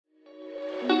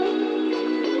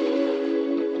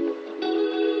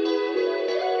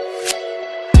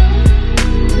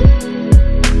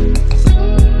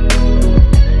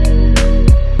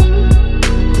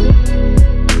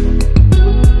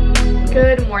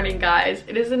morning, guys.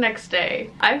 It is the next day.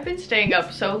 I've been staying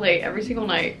up so late every single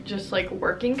night just like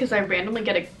working because I randomly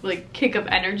get a like kick of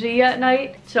energy at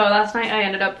night. So last night I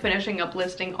ended up finishing up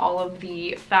listing all of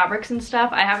the fabrics and stuff.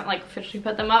 I haven't like officially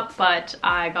put them up, but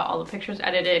I got all the pictures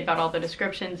edited, got all the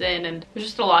descriptions in, and there's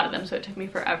just a lot of them, so it took me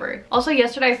forever. Also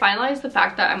yesterday I finalized the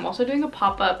fact that I'm also doing a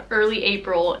pop-up early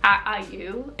April at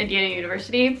IU, Indiana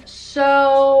University.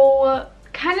 So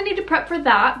kind of need to prep for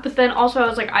that, but then also I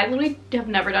was like, I literally have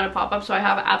never done a pop-up, so I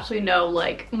have absolutely no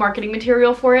like marketing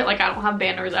material for it. Like I don't have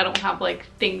banners, I don't have like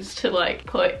things to like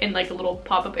put in like a little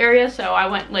pop-up area, so I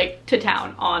went like to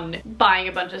town on buying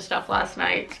a bunch of stuff last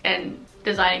night and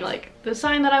designing like the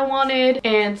sign that I wanted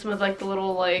and some of like the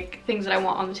little like things that I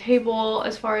want on the table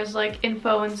as far as like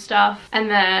info and stuff. And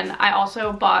then I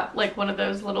also bought like one of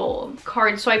those little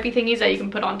card swipey thingies that you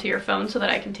can put onto your phone so that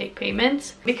I can take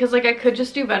payments, because like I could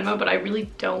just do Venmo, but I really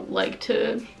don't like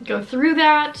to go through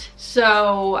that.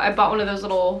 So I bought one of those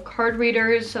little card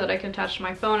readers so that I can attach to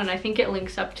my phone, and I think it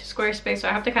links up to Squarespace, so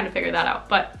I have to kind of figure that out.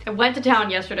 But I went to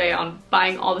town yesterday on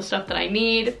buying all the stuff that I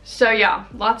need. So yeah,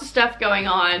 lots of stuff going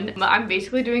on. I'm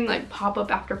basically doing like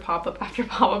pop-up after pop-up after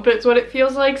pop-up. It's what it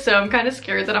feels like, so I'm kind of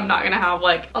scared that I'm not gonna have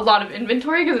like a lot of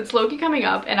inventory because it's low-key coming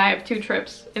up and I have 2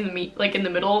 trips in the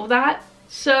middle of that.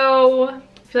 So I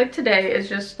feel like today is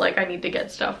just like I need to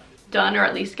get stuff done, or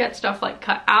at least get stuff like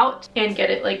cut out and get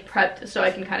it like prepped so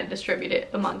I can kind of distribute it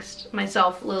amongst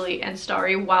myself, Lily, and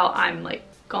Starry while I'm like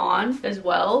gone as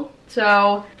well.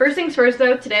 So first things first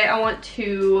though, today I want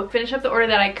to finish up the order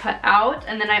that I cut out,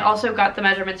 and then I also got the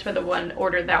measurements for the one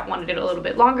order that wanted it a little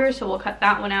bit longer, so we'll cut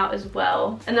that one out as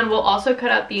well. And then we'll also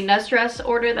cut out the nest dress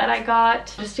order that I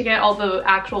got just to get all the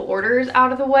actual orders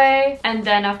out of the way. And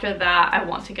then after that I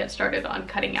want to get started on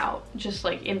cutting out just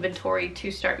like inventory to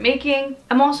start making.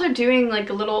 I'm also doing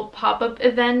like a little pop-up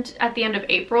event at the end of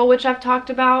April, which I've talked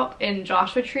about in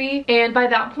Joshua Tree, and by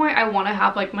that point I want to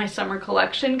have like my summer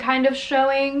collection kind of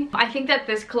showing. I think that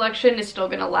this collection is still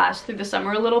gonna last through the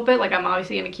summer a little bit. Like I'm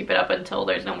obviously gonna keep it up until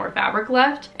there's no more fabric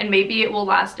left, and maybe it will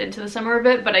last into the summer a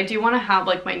bit, but I do want to have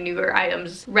like my newer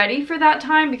items ready for that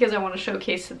time because I want to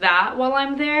showcase that while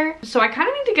I'm there. So I kind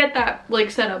of need to get that like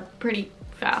set up pretty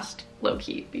fast,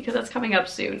 low-key, because that's coming up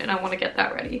soon and I want to get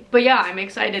that ready. But yeah, I'm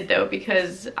excited though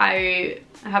because I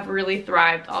have really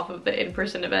thrived off of the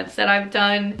in-person events that I've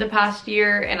done the past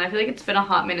year, and I feel like it's been a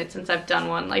hot minute since I've done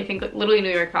one. I think like, literally New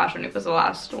York Fashion Week was the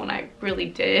last one I really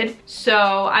did.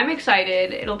 So I'm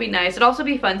excited. It'll be nice. It'll also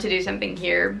be fun to do something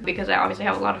here because I obviously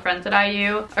have a lot of friends at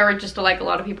IU, or just like a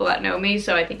lot of people that know me,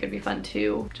 so I think it'd be fun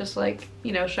to just like,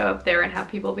 you know, show up there and have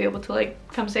people be able to like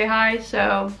come say hi.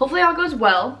 So hopefully all goes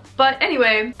well. But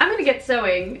anyway, I'm gonna get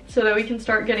sewing so that we can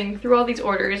start getting through all these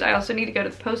orders. I also need to go to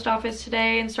the post office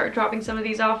today and start dropping some of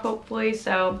these off hopefully,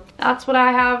 so that's what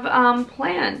I have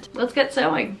planned. Let's get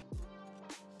sewing.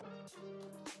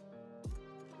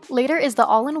 Later is the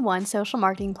all-in-one social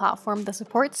marketing platform that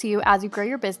supports you as you grow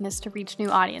your business to reach new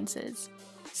audiences.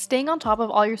 Staying on top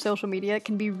of all your social media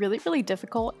can be really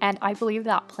difficult, and I believe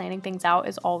that planning things out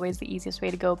is always the easiest way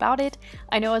to go about it.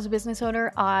 I know as a business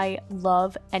owner, I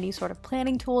love any sort of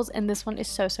planning tools, and this one is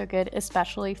so good,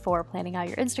 especially for planning out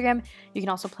your Instagram. You can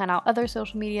also plan out other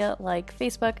social media like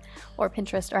Facebook or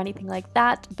Pinterest or anything like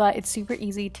that, but it's super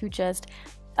easy to just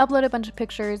upload a bunch of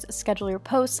pictures, schedule your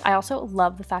posts. I also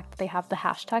love the fact that they have the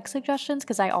hashtag suggestions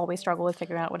because I always struggle with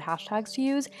figuring out what hashtags to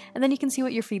use, and then you can see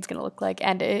what your feed's gonna look like,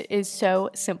 and it is so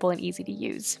simple and easy to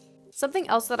use. Something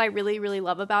else that I really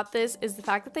love about this is the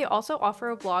fact that they also offer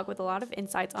a blog with a lot of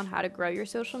insights on how to grow your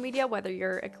social media, whether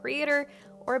you're a creator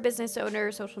or a business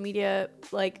owner, social media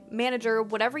like manager,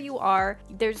 whatever you are.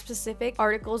 There's specific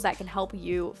articles that can help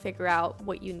you figure out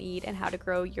what you need and how to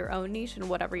grow your own niche in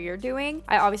whatever you're doing.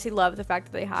 I obviously love the fact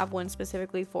that they have one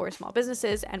specifically for small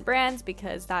businesses and brands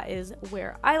because that is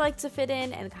where I like to fit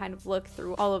in and kind of look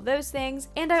through all of those things.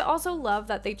 And I also love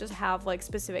that they just have like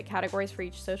specific categories for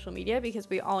each social media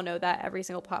because we all know that every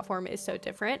single platform is so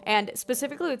different. And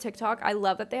specifically with TikTok, I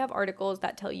love that they have articles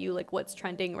that tell you like what's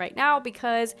trending right now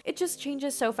because it just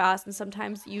changes so fast, and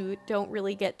sometimes you don't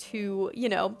really get to, you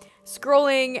know,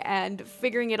 scrolling and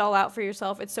figuring it all out for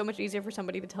yourself. It's so much easier for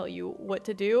somebody to tell you what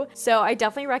to do. So I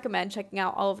definitely recommend checking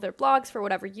out all of their blogs for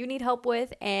whatever you need help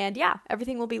with, and yeah,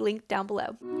 everything will be linked down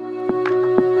below.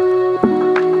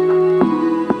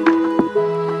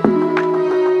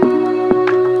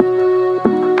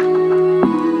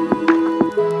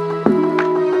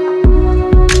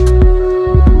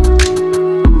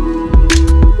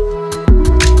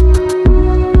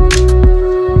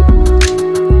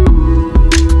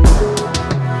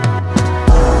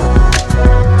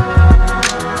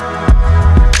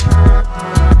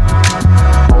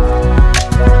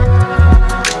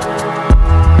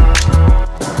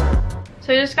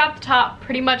 just got the top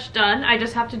pretty much done. I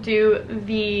just have to do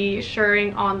the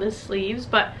shirring on the sleeves,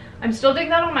 but I'm still doing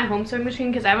that on my home sewing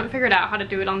machine because I haven't figured out how to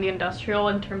do it on the industrial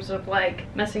in terms of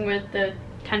like messing with the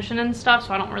tension and stuff,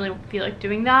 so I don't really feel like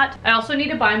doing that. I also need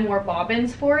to buy more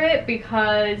bobbins for it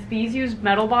because these use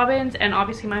metal bobbins, and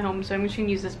obviously my home sewing machine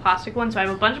uses plastic ones, so I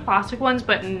have a bunch of plastic ones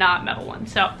but not metal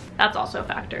ones, so that's also a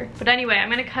factor. But anyway, I'm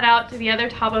gonna cut out the other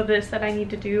top of this that I need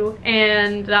to do,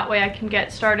 and that way I can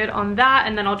get started on that,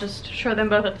 and then I'll just show them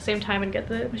both at the same time and get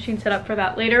the machine set up for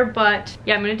that later. But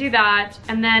yeah, I'm gonna do that.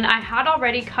 And then I had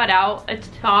already cut out a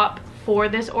top for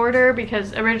this order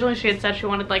because originally she had said she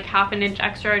wanted like half an inch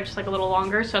extra, just like a little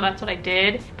longer, so that's what I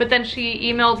did. But then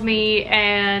she emailed me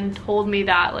and told me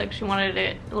that like she wanted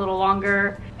it a little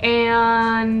longer,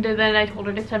 and then I told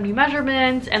her to send me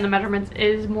measurements, and the measurements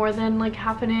is more than like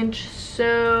half an inch,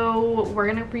 so we're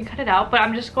gonna recut it out. But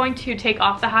I'm just going to take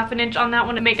off the half an inch on that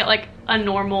one to make it like a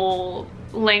normal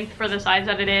length for the size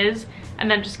that it is, and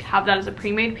then just have that as a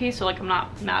pre-made piece, so like I'm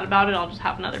not mad about it. I'll just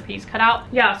have another piece cut out.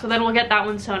 Yeah, so then we'll get that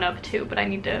one sewn up too, but I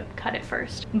need to cut it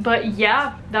first. But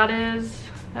yeah, that is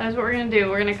what we're gonna do.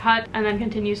 We're gonna cut and then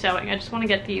continue sewing. I just want to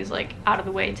get these like out of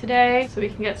the way today so we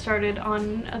can get started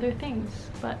on other things.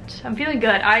 But I'm feeling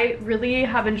good. I really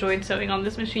have enjoyed sewing on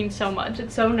this machine so much.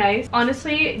 It's so nice.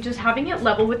 Honestly, just having it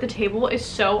level with the table is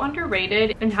so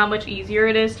underrated, and how much easier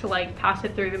it is to like pass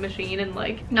it through the machine and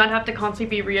like not have to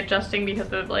constantly be readjusting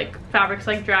because of like fabrics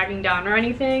like dragging down or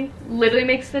anything. Literally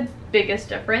makes the biggest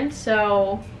difference,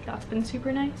 so that's been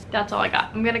super nice. That's all I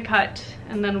got. I'm gonna cut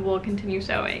and then we'll continue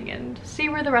sewing and see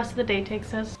where the rest of the day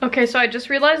takes us. Okay, so I just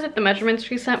realized that the measurements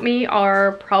she sent me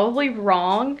are probably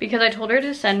wrong because I told her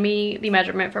to send me the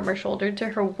measurement from her shoulder to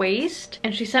her waist,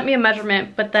 and she sent me a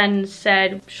measurement but then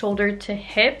said shoulder to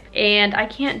hip, and I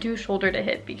can't do shoulder to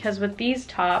hip because with these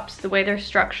tops, the way they're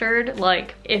structured,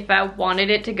 like if I wanted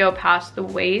it to go past the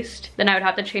waist, then I would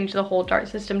have to change the whole dart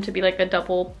system to be like a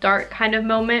double dart kind of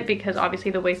moment, because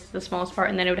obviously the waist is the smallest part,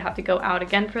 and then it would have to go out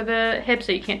again for the hip,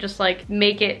 so you can't just like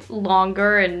make it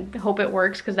longer and hope it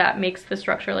works, because that makes the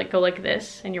structure like go like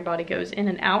this and your body goes in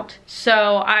and out.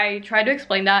 So I tried to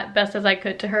explain that best as I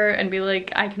could to her and be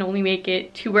like, I can only make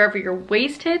it to wherever your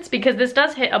waist hits, because this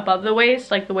does hit above the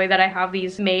waist, like the way that I have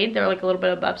these made, they're like a little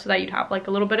bit above so that you'd have like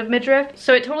a little bit of midriff.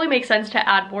 So it totally makes sense to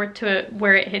add more to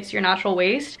where it hits your natural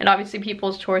waist, and obviously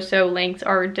people's torso lengths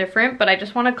are different, but I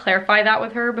just want to clarify that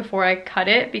with her before I cut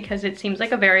it, because it seems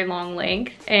like a very long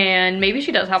length, and maybe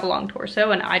she does have a long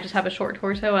torso and I just have a short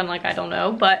torso and like I don't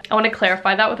know, but I want to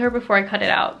clarify that with her before I cut it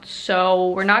out.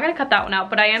 So we're not going to cut that one out,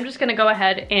 but I am just going to go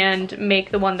ahead and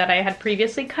make the one that I had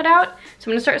previously cut out. So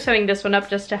I'm going to start sewing this one up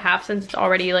just to half since it's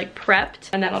already like prepped,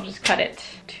 and then I'll just cut it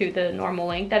to the normal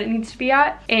length that it needs to be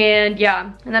at. And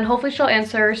yeah, and then hopefully she'll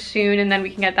answer soon and then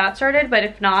we can get that started. But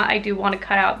if not, I do want to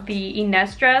cut out the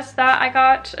Ines dress that I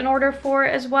got an order for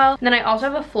as well, and then I also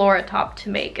have a flora top to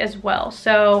make as well,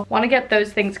 so want to get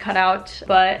those things cut out.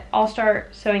 But I'll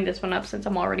start sewing this one up since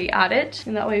I'm already at it,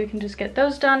 and that way we can just get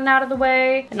those done and out of the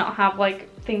way and not have like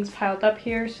things piled up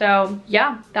here. So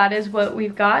yeah, that is what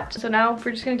we've got. So now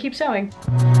we're just gonna keep sewing.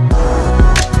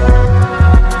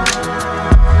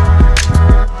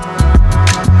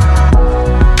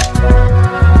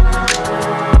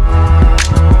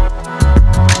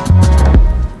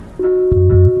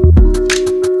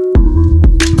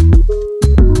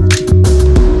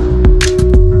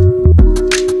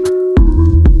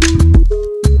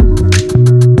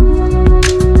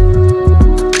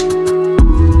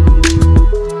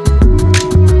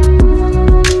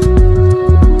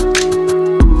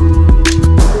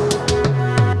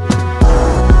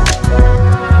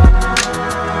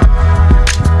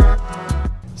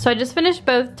 So I just finished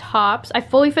both tops. I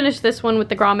fully finished this one with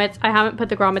the grommets. I haven't put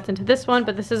the grommets into this one,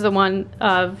 but this is the one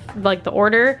of like the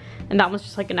order, and that one's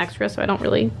just like an extra, so I don't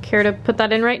really care to put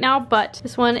that in right now. But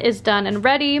this one is done and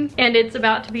ready, and it's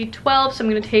about to be 12, so I'm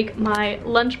gonna take my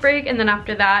lunch break, and then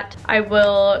after that I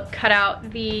will cut out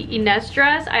the Ines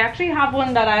dress. I actually have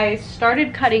one that I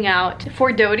started cutting out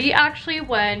for Dodie actually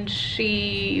when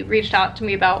she reached out to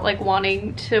me about like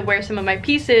wanting to wear some of my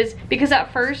pieces, because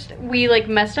at first we like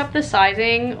messed up the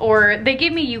sizing, or they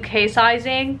gave me UK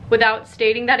sizing without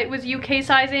stating that it was UK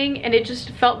sizing, and it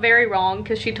just felt very wrong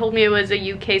because she told me it was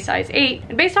a UK size 8,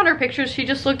 and based on her pictures she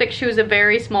just looked like she was a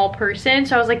very small person,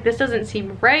 so I was like, this doesn't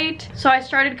seem right. So I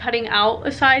started cutting out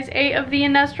a size 8 of the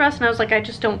Ines dress, and I was like, I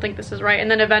just don't think this is right.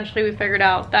 And then eventually we figured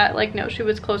out that like no, she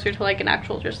was closer to like an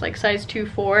actual just like size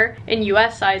 2-4 in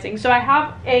US sizing. So I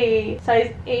have a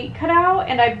size 8 cut out,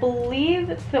 and I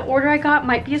believe the order I got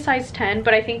might be a size 10,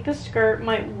 but I think the skirt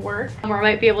might work, or I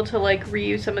might be able to like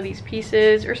reuse some of these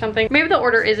pieces or something. Maybe the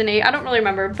order is an 8, I don't really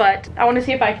remember, but I want to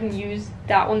see if I can use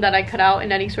that one that I cut out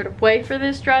in any sort of way for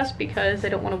this dress because I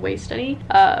don't want to waste any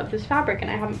of this fabric and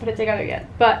I haven't put it together yet.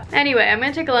 But anyway, I'm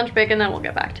gonna take a lunch break and then we'll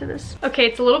get back to this. Okay,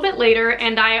 it's a little bit later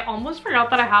and I almost forgot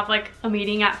that I have like a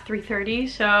meeting at 3:30,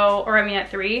 so, or I mean at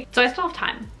 3, so I still have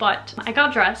time. But I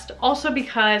got dressed also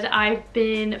because I've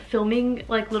been filming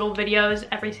like little videos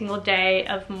every single day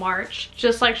of March,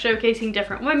 just like showcasing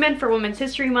different women for Women's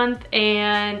History Month,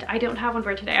 and I don't have one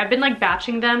for today. I've been like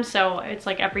batching them, so it's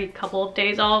like every couple of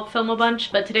days I'll film a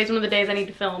bunch, but today's one of the days I need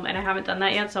to film and I haven't done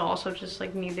that yet, so also just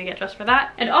like need to get dressed for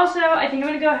that. And also I think I'm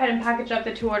gonna go ahead and package up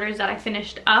the 2 orders that I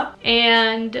finished up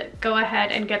and go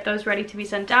ahead and get those ready to be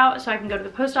sent out so I can go to the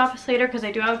post office later, because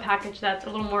I do have a package that's a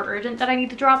little more urgent that I need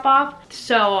to drop off,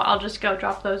 so I'll just go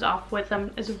drop those off with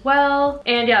them as well.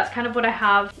 And yeah, that's kind of what I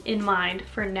have in mind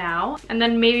for now, and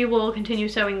then maybe we'll continue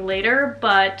sewing later.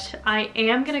 But I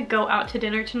am gonna go out to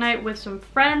dinner tonight with some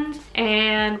friends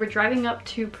and we're driving up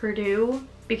to Purdue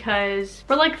because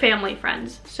we're like family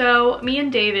friends. So me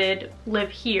and David live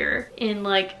here in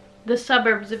like the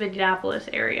suburbs of Indianapolis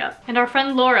area, and our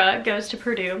friend Laura goes to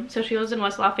Purdue, so she lives in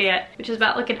West Lafayette, which is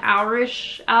about like an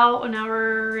hour-ish out, an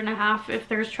hour and a half if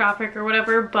there's traffic or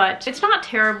whatever, but it's not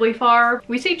terribly far.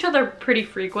 We see each other pretty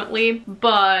frequently,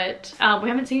 but we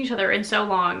haven't seen each other in so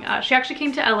long. She actually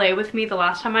came to LA with me the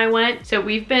last time I went, so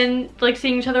we've been like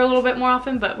seeing each other a little bit more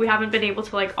often, but we haven't been able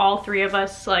to like all 3 of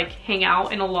us like hang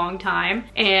out in a long time.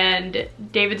 And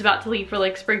David's about to leave for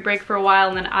like spring break for a while,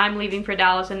 and then I'm leaving for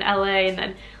Dallas and LA, and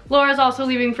then Laura's also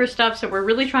leaving for stuff, so we're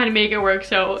really trying to make it work.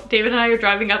 So David and I are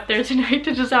driving up there tonight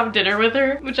to just have dinner with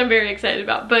her, which I'm very excited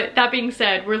about. But that being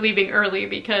said, we're leaving early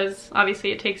because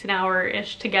obviously it takes an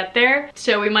hour-ish to get there.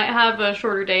 So we might have a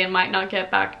shorter day and might not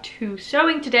get back to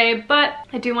sewing today, but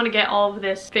I do want to get all of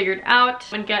this figured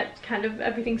out and get kind of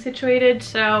everything situated.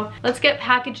 So let's get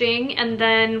packaging and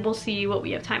then we'll see what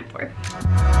we have time for.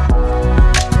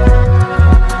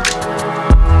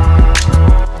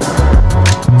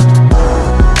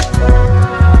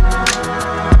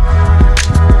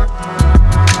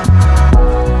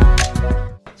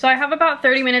 So I have about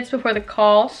 30 minutes before the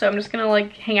call, so I'm just gonna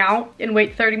like hang out and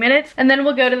wait 30 minutes, and then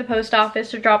we'll go to the post office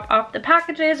to drop off the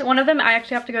packages. One of them I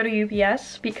actually have to go to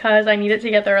UPS because I need it to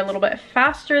get there a little bit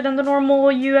faster than the normal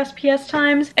USPS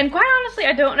times. And quite honestly,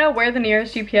 I don't know where the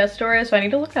nearest UPS store is, so I need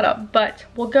to look that up. But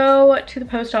we'll go to the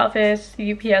post office,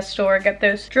 the UPS store, get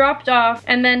those dropped off,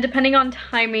 and then depending on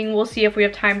timing, we'll see if we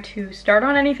have time to start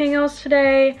on anything else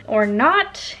today or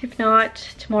not. If not,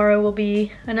 tomorrow will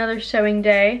be another sewing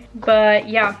day. But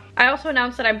yeah, I also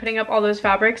announced that I'm putting up all those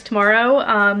fabrics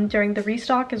tomorrow during the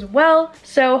restock as well.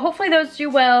 So hopefully those do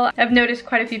well. I've noticed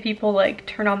quite a few people like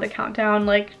turn on the countdown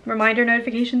like reminder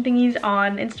notification thingies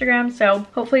on Instagram. So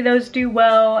hopefully those do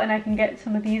well and I can get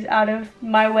some of these out of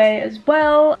my way as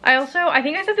well. I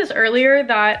think I said this earlier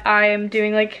that I am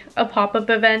doing like a pop-up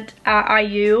event at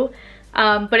IU.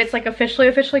 But it's like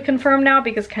officially confirmed now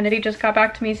because Kennedy just got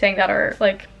back to me saying that our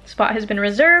like spot has been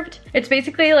reserved. It's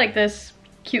basically like this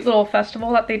cute little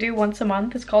festival that they do once a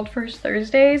month. It's called First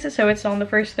Thursdays, so it's on the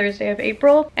first Thursday of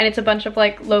April, and it's a bunch of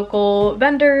like local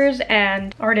vendors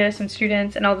and artists and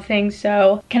students and all the things.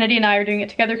 So Kennedy and I are doing it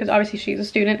together because obviously she's a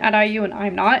student at IU and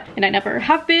I'm not, and I never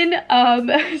have been.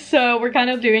 So we're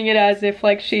kind of doing it as if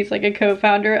like she's like a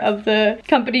co-founder of the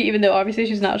company, even though obviously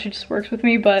she's not. She just works with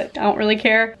me, but I don't really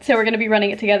care. So we're gonna be running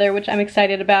it together, which I'm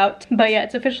excited about. But yeah,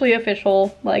 it's officially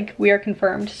official, like we are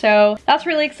confirmed. So that's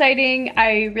really exciting.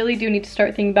 I really do need to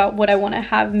start thinking about what I want to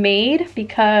have made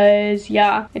because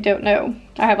yeah, I don't know.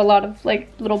 I have a lot of like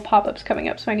little pop-ups coming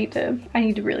up, so I need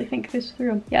to really think this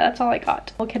through. Yeah, that's all I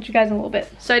got. I'll catch you guys in a little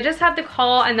bit. So I just had the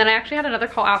call, and then I actually had another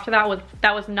call after that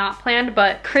that was not planned,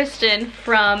 but Kristen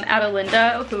from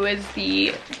Adelinda, who is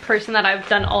the person that I've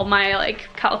done all my like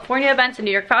California events and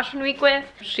New York Fashion Week with,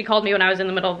 she called me when I was in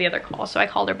the middle of the other call, so I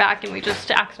called her back and we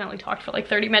just accidentally talked for like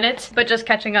 30 minutes, but just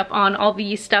catching up on all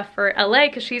the stuff for LA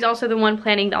because she's also the one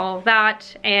planning all of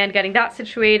that and getting that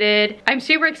situated. I'm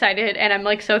super excited and I'm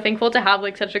like so thankful to have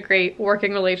like such a great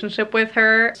working relationship with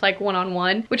her. It's like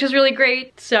one-on-one, which is really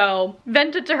great. So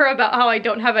vented to her about how I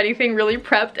don't have anything really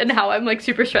prepped and how I'm like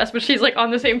super stressed, but she's like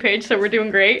on the same page, so we're doing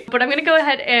great. But I'm gonna go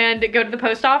ahead and go to the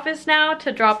post office now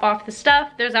to drop off the stuff.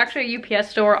 There's actually a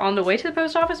UPS store on the way to the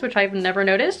post office, which I've never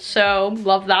noticed, so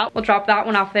love that. We'll drop that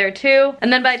one off there too.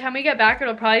 And then by the time we get back,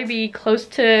 it'll probably be close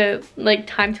to like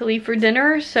time to leave for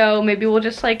dinner, so maybe we'll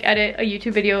just like edit a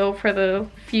YouTube video for the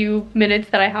few minutes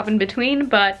that I have in between,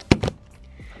 but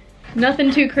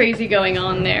nothing too crazy going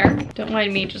on there. Don't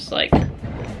mind me just like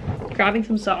grabbing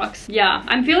some socks. Yeah,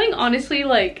 I'm feeling honestly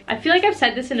like, I feel like I've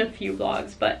said this in a few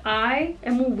vlogs, but I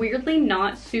am weirdly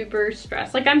not super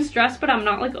stressed. Like I'm stressed, but I'm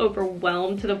not like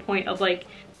overwhelmed to the point of like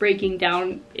breaking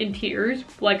down in tears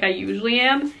like I usually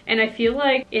am. And I feel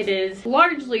like it is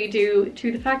largely due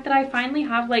to the fact that I finally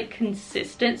have like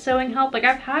consistent sewing help. Like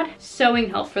I've had sewing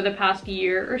help for the past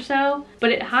year or so, but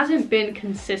it hasn't been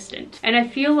consistent. And I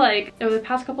feel like over the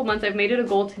past couple months, I've made it a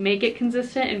goal to make it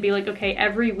consistent and be like, okay,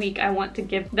 every week I want to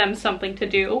give them something to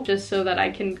do just so that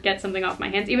I can get something off my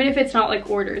hands. Even if it's not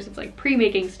like orders, it's like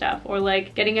pre-making stuff or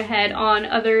like getting ahead on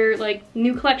other like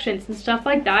new collections and stuff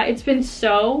like that. It's been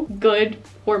so good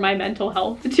for my mental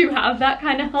health to have that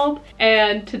kind of help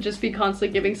and to just be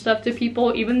constantly giving stuff to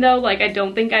people, even though like I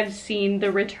don't think I've seen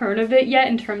the return of it yet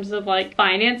in terms of like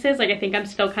finances. Like I think I'm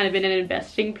still kind of in an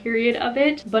investing period of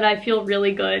it, but I feel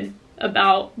really good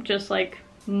about just like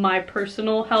my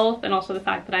personal health and also the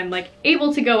fact that I'm like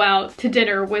able to go out to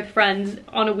dinner with friends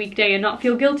on a weekday and not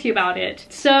feel guilty about it.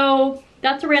 So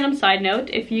that's a random side note.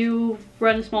 If you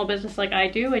run a small business like I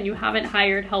do and you haven't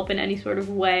hired help in any sort of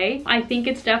way, I think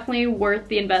it's definitely worth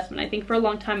the investment. I think for a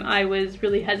long time I was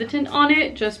really hesitant on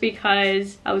it just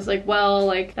because I was like, well,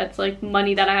 like that's like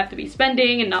money that I have to be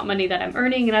spending and not money that I'm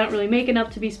earning, and I don't really make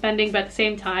enough to be spending, but at the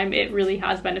same time it really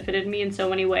has benefited me in so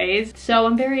many ways. So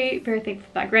I'm very, very thankful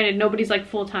for that. Granted, nobody's like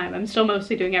full-time. I'm still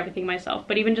mostly doing everything myself,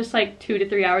 but even just like 2 to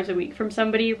 3 hours a week from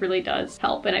somebody really does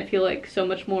help, and I feel like so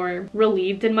much more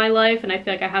relieved in my life, and I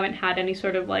feel like I haven't had any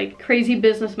sort of like crazy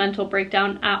business mental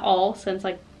breakdown at all since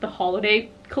like the holiday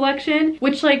collection,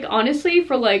 which like honestly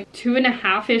for like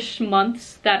 2.5-ish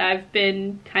months that I've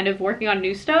been kind of working on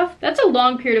new stuff, that's a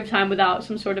long period of time without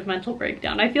some sort of mental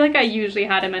breakdown. I feel like I usually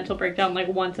had a mental breakdown like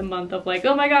once a month of like,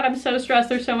 oh my god, I'm so stressed,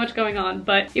 there's so much going on.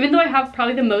 But even though I have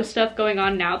probably the most stuff going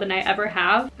on now than I ever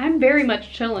have, I'm very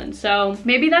much chilling. So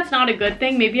maybe that's not a good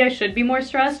thing. Maybe I should be more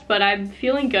stressed, but I'm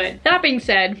feeling good. That being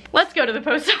said, let's go to the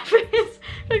post office.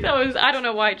 Like that was, I don't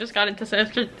know why I just got into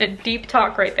such a deep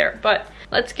talk right there, but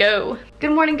let's go.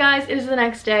 Good morning, guys. It is the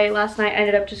next day. Last night I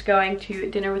ended up just going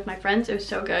to dinner with my friends. It was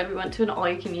so good. We went to an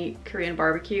all-you-can-eat Korean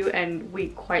barbecue and we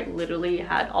quite literally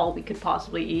had all we could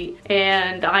possibly eat,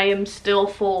 and I am still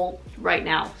full right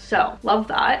now, so love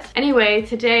that. Anyway,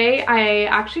 today I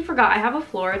actually forgot I have a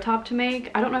flora top to make.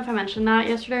 I don't know if I mentioned that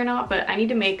yesterday or not, but I need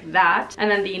to make that and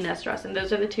then the nest dress, and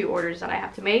those are the 2 orders that I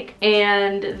have to make.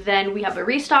 And then we have a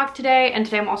restock today, and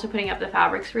today I'm also putting up the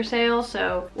fabrics for sale,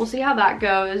 so we'll see how that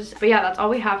goes. But yeah, that's all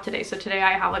we have today. So today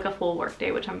I have like a full work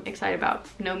day, which I'm excited about.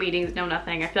 No meetings, no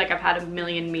nothing. I feel like I've had a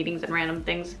million meetings and random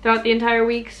things throughout the entire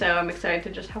week, so I'm excited to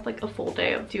just have like a full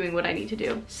day of doing what I need to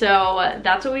do. So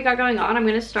that's what we got going on. I'm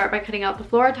gonna start by cutting out the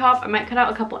flora top. I might cut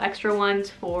out a couple extra ones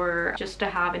for just to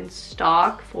have in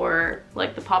stock for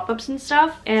like the pop-ups and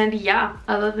stuff. And yeah,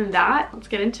 other than that, let's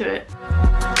get into it.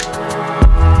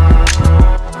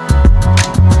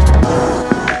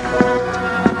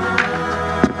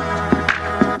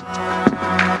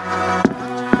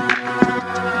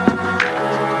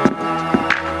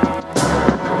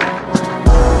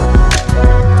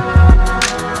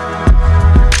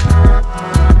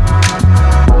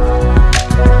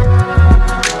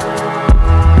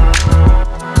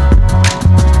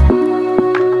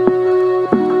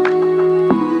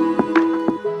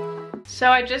 So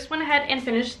I just went ahead and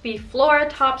finished the flora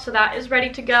top, so that is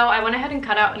ready to go. I went ahead and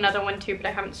cut out another one too, but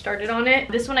I haven't started on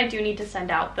it. This one I do need to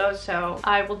send out though, so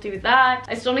I will do that.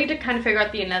 I still need to kind of figure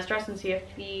out the Inez dress and see if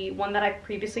the one that I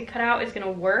previously cut out is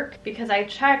gonna work, because I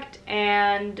checked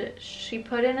and she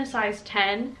put in a size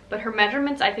 10, but her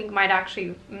measurements I think might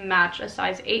actually match a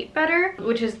size 8 better,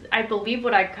 which is I believe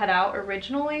what I cut out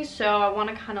originally. So I want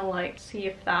to kind of like see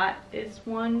if that is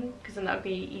one, because then that would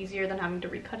be easier than having to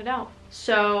recut it out.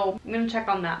 So I'm gonna check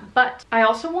on that. But I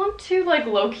also want to like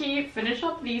low-key finish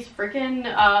up these freaking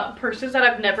purses that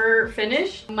I've never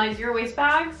finished. My zero waste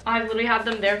bags, I've literally had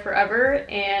them there forever,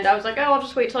 and I was like, oh, I'll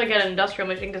just wait till I get an industrial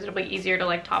machine because it'll be easier to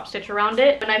like top stitch around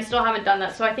it, and I still haven't done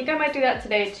that. So I think I might do that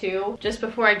today too, just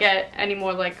before I get any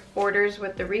more like orders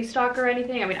with the restock or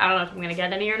anything. I mean, I don't know if I'm gonna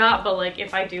get any or not, but like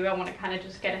if I do, I want to kind of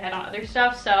just get ahead on other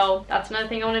stuff. So that's another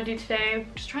thing I want to do today.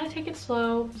 Just trying to take it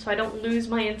slow so I don't lose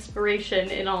my inspiration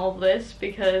in all of this,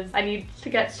 because I need to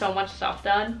get so much stuff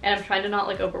done, and I'm trying to not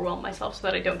like overwhelm myself so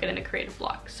that I don't get in a creative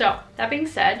block. So that being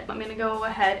said, I'm gonna go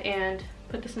ahead and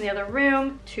put this in the other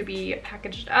room to be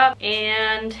packaged up,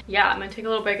 and yeah, I'm gonna take a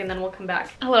little break and then we'll come back.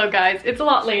 Hello guys, it's a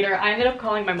lot later. I ended up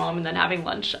calling my mom and then having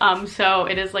lunch, so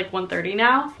it is like 1:30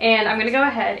 now, and I'm gonna go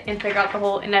ahead and figure out the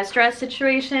whole Inez dress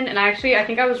situation. And actually I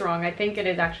think I was wrong. I think it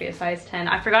is actually a size 10.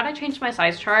 I forgot I changed my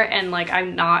size chart, and like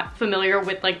I'm not familiar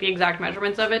with like the exact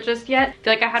measurements of it just yet. I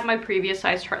feel like I had my previous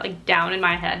size chart like down in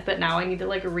my head, but now I need to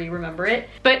like re-remember it.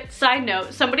 But side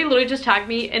note, somebody literally just tagged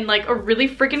me in like a really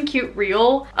freaking cute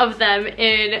reel of them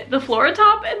in the Flora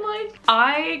top, and like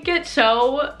I get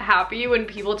so happy when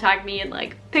people tag me in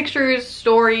like pictures,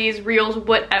 stories, reels,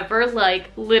 whatever. Like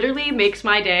literally makes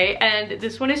my day. And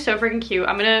this one is so freaking cute.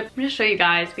 I'm gonna show you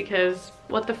guys because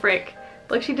what the frick.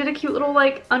 Like she did a cute little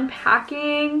like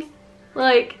unpacking,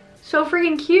 like so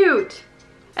freaking cute.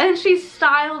 And she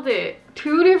styled it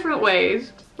 2 different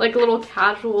ways, like a little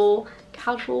casual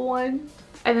one.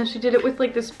 And then she did it with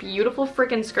like this beautiful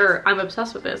freaking skirt. I'm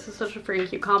obsessed with this. It's such a freaking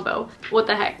cute combo. What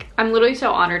the heck? I'm literally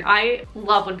so honored. I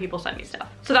love when people send me stuff.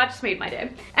 So that just made my day.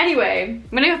 Anyway,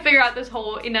 I'm gonna figure out this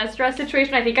whole Inez dress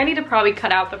situation. I think I need to probably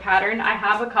cut out the pattern. I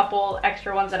have a couple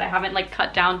extra ones that I haven't like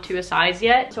cut down to a size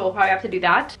yet. So we'll probably have to do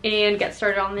that and get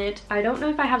started on it. I don't know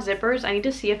if I have zippers. I need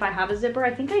to see if I have a zipper.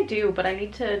 I think I do, but I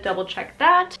need to double check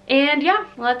that. And yeah,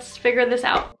 let's figure this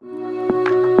out.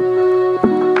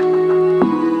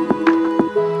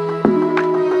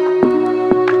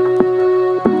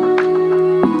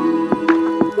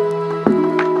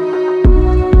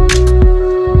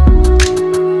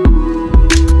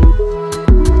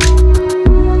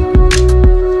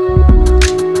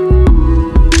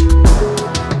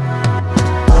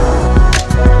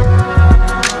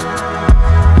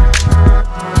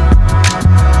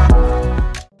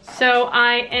 So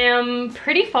I am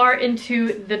pretty far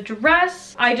into the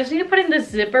dress. I just need to put in the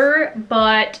zipper,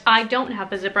 but I don't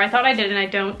have a zipper. I thought I did and I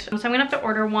don't. So I'm gonna have to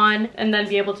order one and then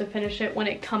be able to finish it when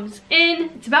it comes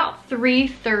in. It's about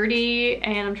 3:30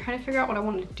 and I'm trying to figure out what I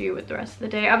want to do with the rest of the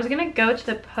day. I was gonna go to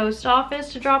the post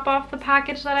office to drop off the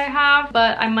package that I have,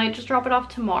 but I might just drop it off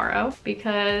tomorrow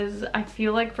because I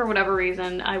feel like for whatever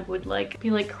reason I would like be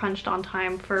like crunched on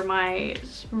time for my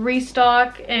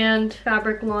restock and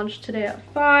fabric launch today at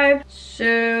 5.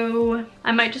 So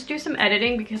I might just do some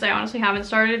editing because I honestly haven't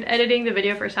started editing the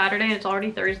video for Saturday and it's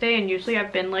already Thursday, and usually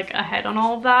I've been like ahead on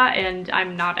all of that and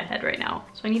I'm not ahead right now.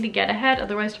 So I need to get ahead,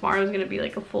 otherwise tomorrow is gonna be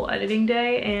like a full editing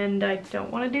day and I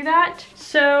don't want to do that.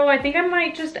 So I think I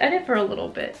might just edit for a little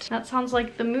bit. That sounds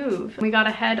like the move. We got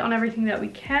ahead on everything that we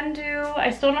can do. I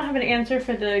still don't have an answer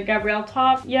for the Gabrielle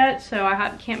top yet, so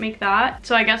I can't make that.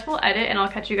 So I guess we'll edit and I'll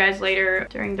catch you guys later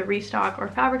during the restock or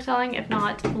fabric selling, if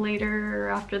not later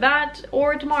after that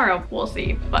or tomorrow. We'll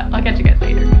see, but I'll catch you guys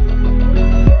later.